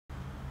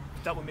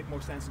that will make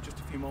more sense in just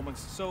a few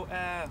moments. So,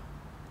 are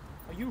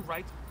you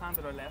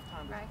right-handed or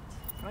left-handed? Right.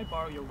 Can I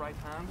borrow your right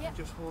hand Yeah. and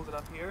just hold it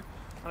up here?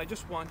 And I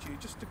just want you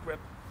just to grip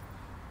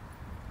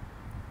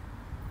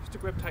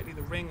tightly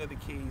the ring of the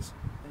keys,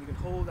 and you can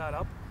hold that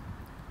up.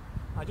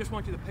 I just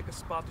want you to pick a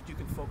spot that you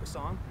can focus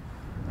on,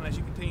 and as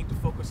you continue to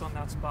focus on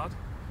that spot,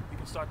 you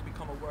can start to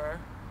become aware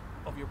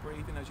of your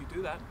breathing as you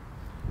do that.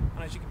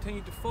 And as you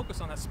continue to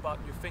focus on that spot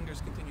and your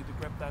fingers continue to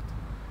grip that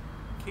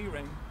key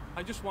ring,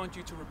 I just want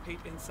you to repeat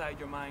inside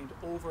your mind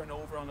over and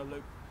over on a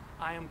loop,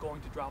 I am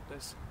going to drop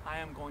this, I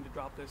am going to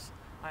drop this,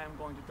 I am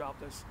going to drop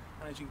this.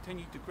 And as you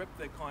continue to grip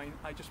the coin,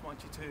 I just want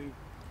you to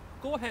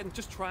go ahead and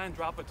just try and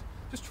drop it.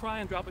 Just try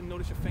and drop it and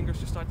notice your fingers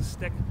just start to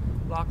stick,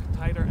 lock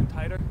tighter and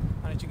tighter.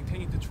 And as you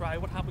continue to try,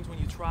 what happens when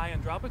you try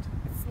and drop it?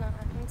 It's not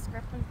letting it's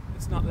gripping.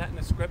 It's not letting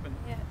it gripping.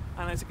 Yeah.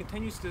 And as it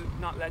continues to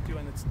not let you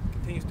and it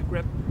continues to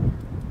grip,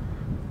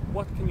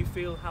 what can you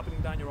feel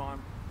happening down your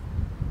arm?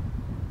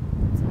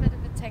 It's a bit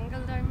of a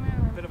tingle down my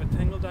arm. A bit of a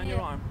tingle down your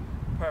Yeah. arm.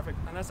 Perfect.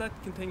 And as that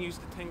continues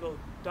to tingle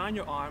down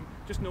your arm,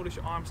 just notice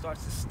your arm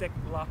starts to stick,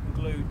 lock and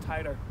glue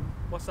tighter.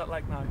 What's that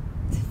like now?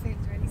 It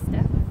feels really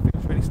stiff.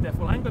 Feels really stiff.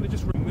 Well, I'm going to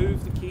just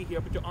remove the key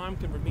here, but your arm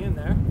can remain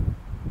there.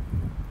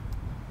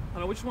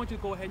 And I just want you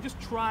to go ahead and just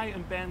try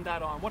and bend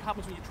that arm. What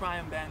happens when you try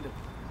and bend it?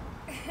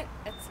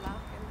 It's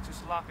locking. It's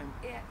just locking.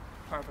 Yeah.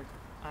 Perfect.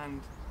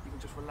 And you can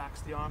just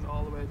relax the arm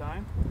all the way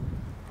down.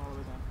 All the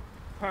way down.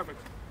 Perfect.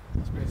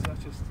 That's great. So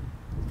that's just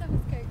That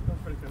was good. that's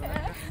pretty good.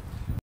 Right?